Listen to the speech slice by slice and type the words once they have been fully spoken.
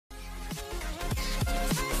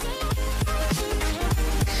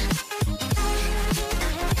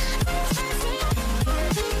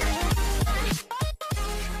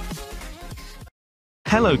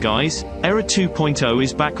Hello guys, Error 2.0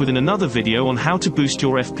 is back with another video on how to boost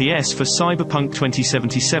your FPS for Cyberpunk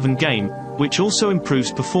 2077 game, which also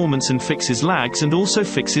improves performance and fixes lags and also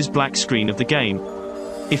fixes black screen of the game.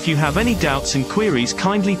 If you have any doubts and queries,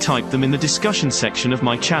 kindly type them in the discussion section of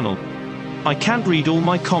my channel. I can't read all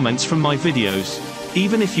my comments from my videos.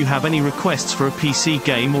 Even if you have any requests for a PC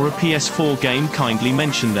game or a PS4 game, kindly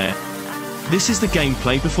mention there. This is the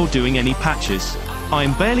gameplay before doing any patches. I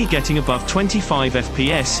am barely getting above 25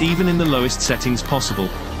 FPS even in the lowest settings possible.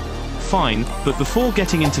 Fine, but before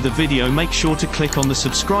getting into the video, make sure to click on the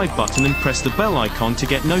subscribe button and press the bell icon to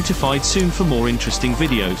get notified soon for more interesting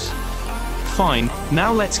videos. Fine,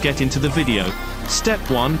 now let's get into the video. Step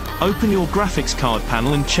 1, open your graphics card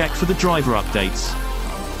panel and check for the driver updates.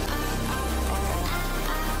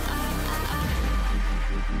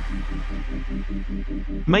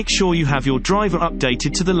 Make sure you have your driver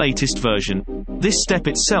updated to the latest version. This step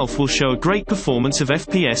itself will show a great performance of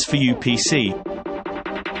FPS for you PC.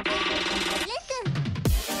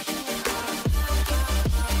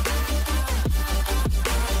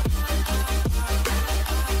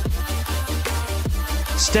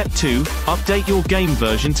 Step 2, update your game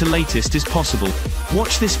version to latest as possible.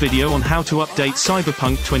 Watch this video on how to update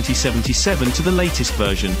Cyberpunk 2077 to the latest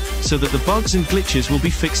version, so that the bugs and glitches will be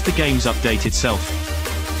fixed the game's update itself.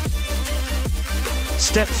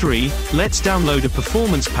 Step 3, let's download a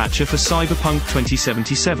performance patcher for Cyberpunk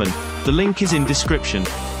 2077. The link is in description.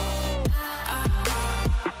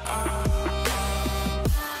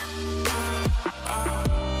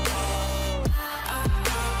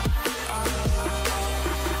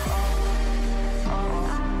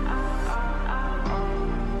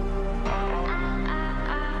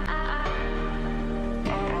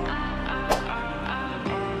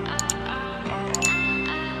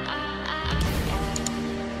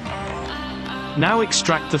 Now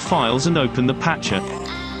extract the files and open the patcher.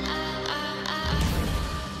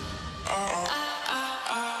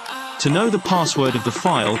 To know the password of the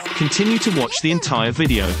file, continue to watch the entire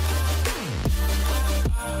video.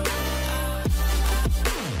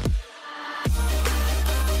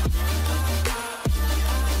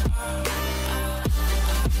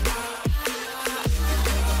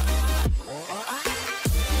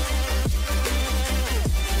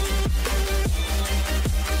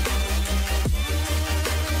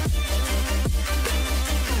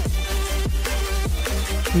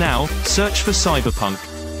 Now, search for Cyberpunk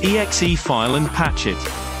 .exe file and patch it.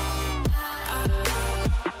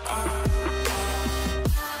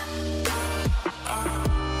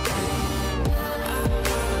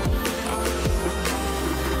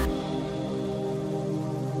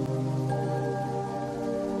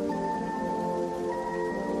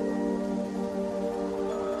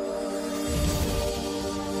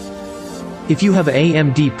 If you have an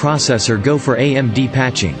AMD processor, go for AMD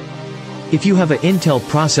patching. If you have an Intel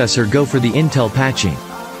processor, go for the Intel patching.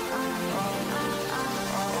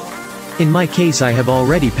 In my case, I have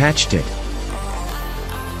already patched it.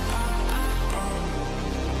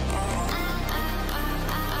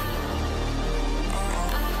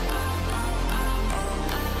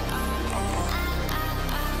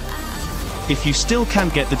 If you still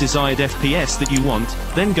can't get the desired FPS that you want,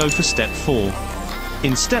 then go for step 4.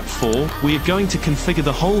 In step 4, we are going to configure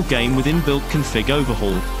the whole game with inbuilt config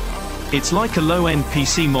overhaul. It's like a low-end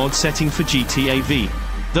PC mod setting for GTA V.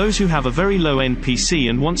 Those who have a very low-end PC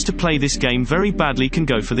and wants to play this game very badly can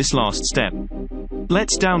go for this last step.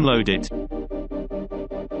 Let's download it.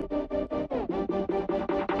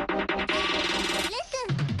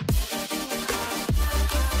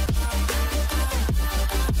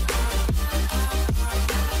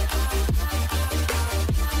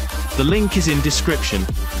 The link is in description.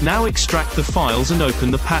 Now extract the files and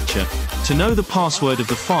open the patcher. To know the password of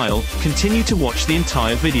the file, continue to watch the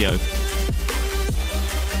entire video.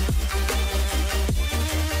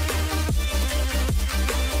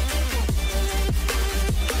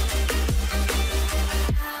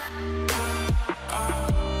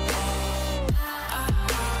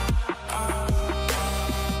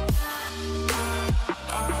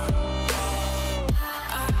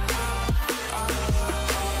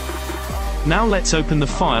 Now let's open the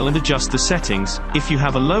file and adjust the settings. If you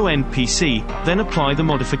have a low-end PC, then apply the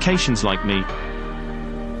modifications like me.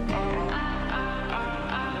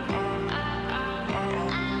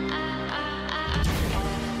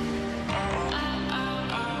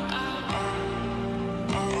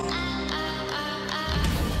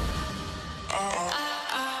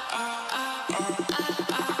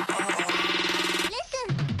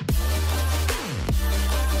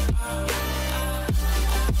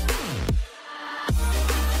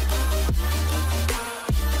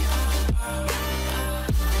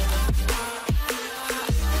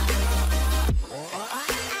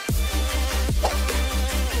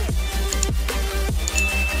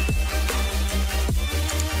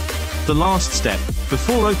 the last step.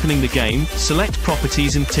 Before opening the game, select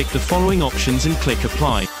Properties and tick the following options and click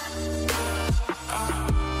Apply.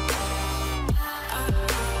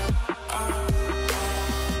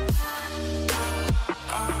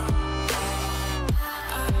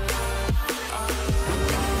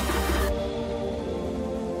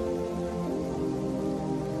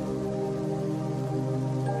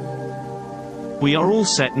 We are all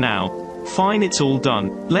set now. Fine, it's all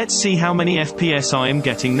done. Let's see how many FPS I am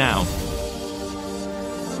getting now.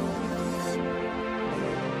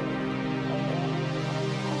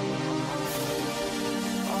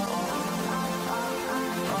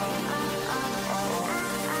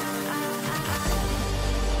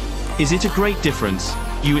 Is it a great difference?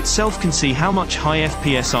 You itself can see how much high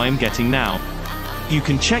FPS I am getting now. You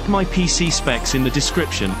can check my PC specs in the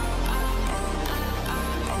description.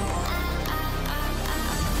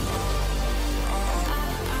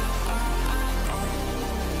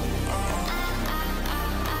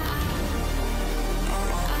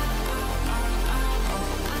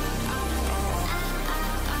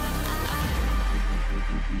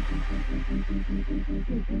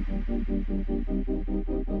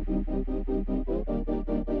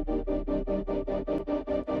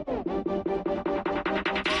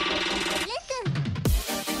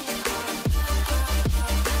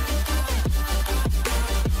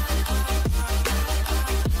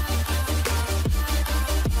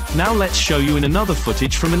 Now let's show you in another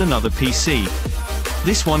footage from another PC.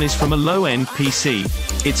 This one is from a low-end PC.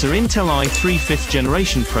 It's an Intel i3 5th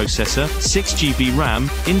generation processor, 6GB RAM,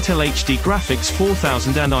 Intel HD graphics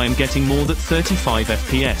 4000, and I am getting more than 35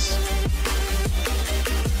 FPS.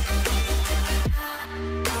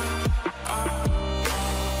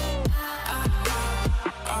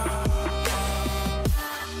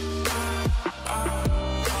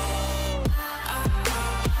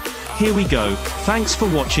 Here we go. Thanks for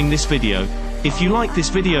watching this video. If you like this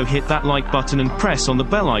video, hit that like button and press on the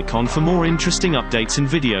bell icon for more interesting updates and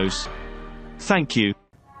videos. Thank you.